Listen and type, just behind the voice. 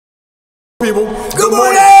People, good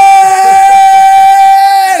morning!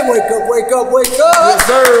 Wake up, wake up, wake up! Yes,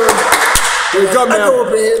 sir. Wake up, man. I go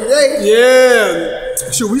up in here today.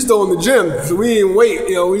 Yeah. Shoot, we still in the gym, so we ain't wait.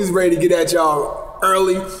 You know, we just ready to get at y'all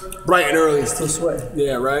early, bright and early. Still sweating.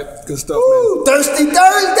 Yeah, right? Good stuff, Woo, man. Thirsty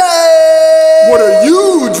Thursday! What are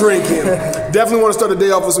you drinking? Definitely want to start the day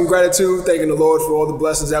off with some gratitude, thanking the Lord for all the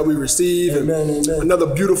blessings that we receive. Amen, and amen. Another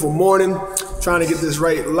beautiful morning. Trying to get this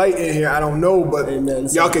right light in here. I don't know, but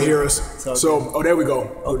y'all can hear us. So, oh, there we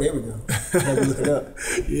go. Oh, there we go. Had to look it up.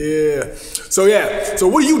 Yeah. So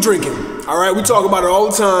what are you drinking? All right, we talk about it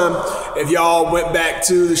all the time. If y'all went back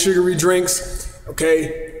to the sugary drinks,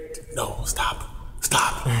 okay? No, stop.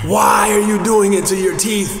 Why are you doing it to your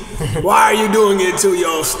teeth? Why are you doing it to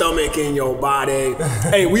your stomach and your body?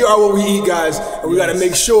 Hey, we are what we eat, guys, and we got to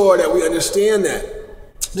make sure that we understand that.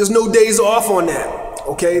 There's no days off on that.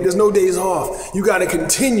 Okay, there's no days off. You got to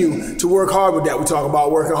continue to work hard with that. We talked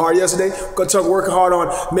about working hard yesterday. We're going to talk working hard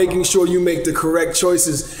on making sure you make the correct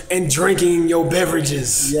choices and drinking your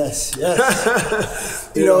beverages. Yes.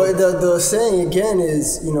 You know, the saying again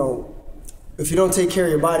is, you know, if you don't take care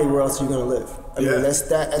of your body, where else are you going to live? I mean, that's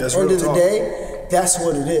that. At the end of the day, that's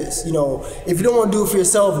what it is. You know, if you don't want to do it for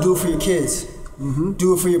yourself, do it for your kids. Mm-hmm.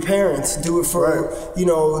 Do it for your parents. Do it for, you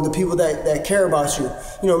know, the people that care about you.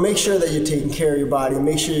 You know, make sure that you're taking care of your body.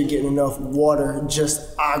 Make sure you're getting enough water,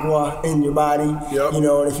 just agua in your body. Yep. You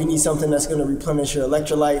know, and if you need something that's going to replenish your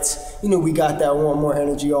electrolytes, you know, we got that Want More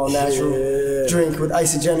Energy all natural drink with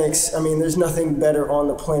isogenics. I mean, there's nothing better on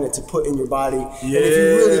the planet to put in your body. Yeah. And if you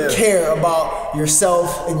really care about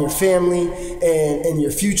yourself and your family and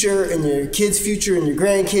your future and your kids' future and your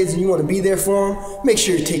grandkids and you want to be there for them, make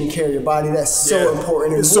sure you're taking care of your body. That's so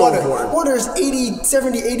important. And water is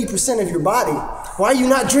 80% of your body. Why are you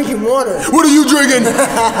not drinking water? What are you drinking?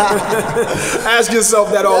 Ask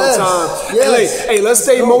yourself that all the time. Yes. Hey, let's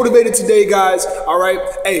stay motivated today, guys. All right.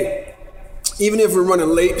 Hey, even if we're running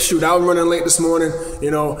late, shoot, I was running late this morning,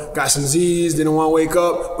 you know, got some Z's, didn't want to wake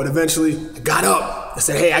up, but eventually I got up. I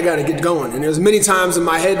said, hey, I got to get going. And there's many times in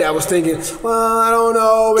my head that I was thinking, well, I don't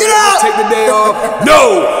know. Maybe I'll take the day off.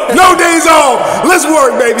 No days off. Let's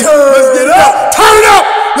work, baby. Let's get up. Turn it up.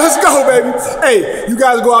 Let's go, baby. Hey, you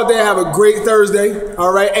guys go out there and have a great Thursday.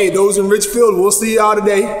 All right. Hey, those in Richfield, we'll see y'all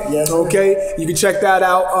today. Yes. Okay. You can check that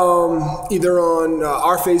out either on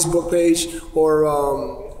our Facebook page or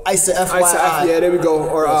ISA, yeah, there we go.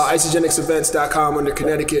 Or isogenicsevents.com under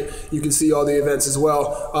Connecticut. You can see all the events as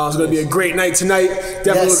well. It's going to be a great night tonight.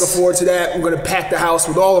 Definitely looking forward to that. I'm going to pack the house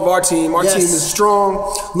with all of our team. Our team is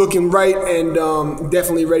strong, looking right, and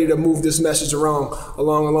definitely ready to move this message along.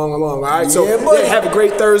 All right, so have a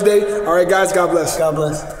great Thursday. All right, guys, God bless. God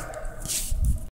bless.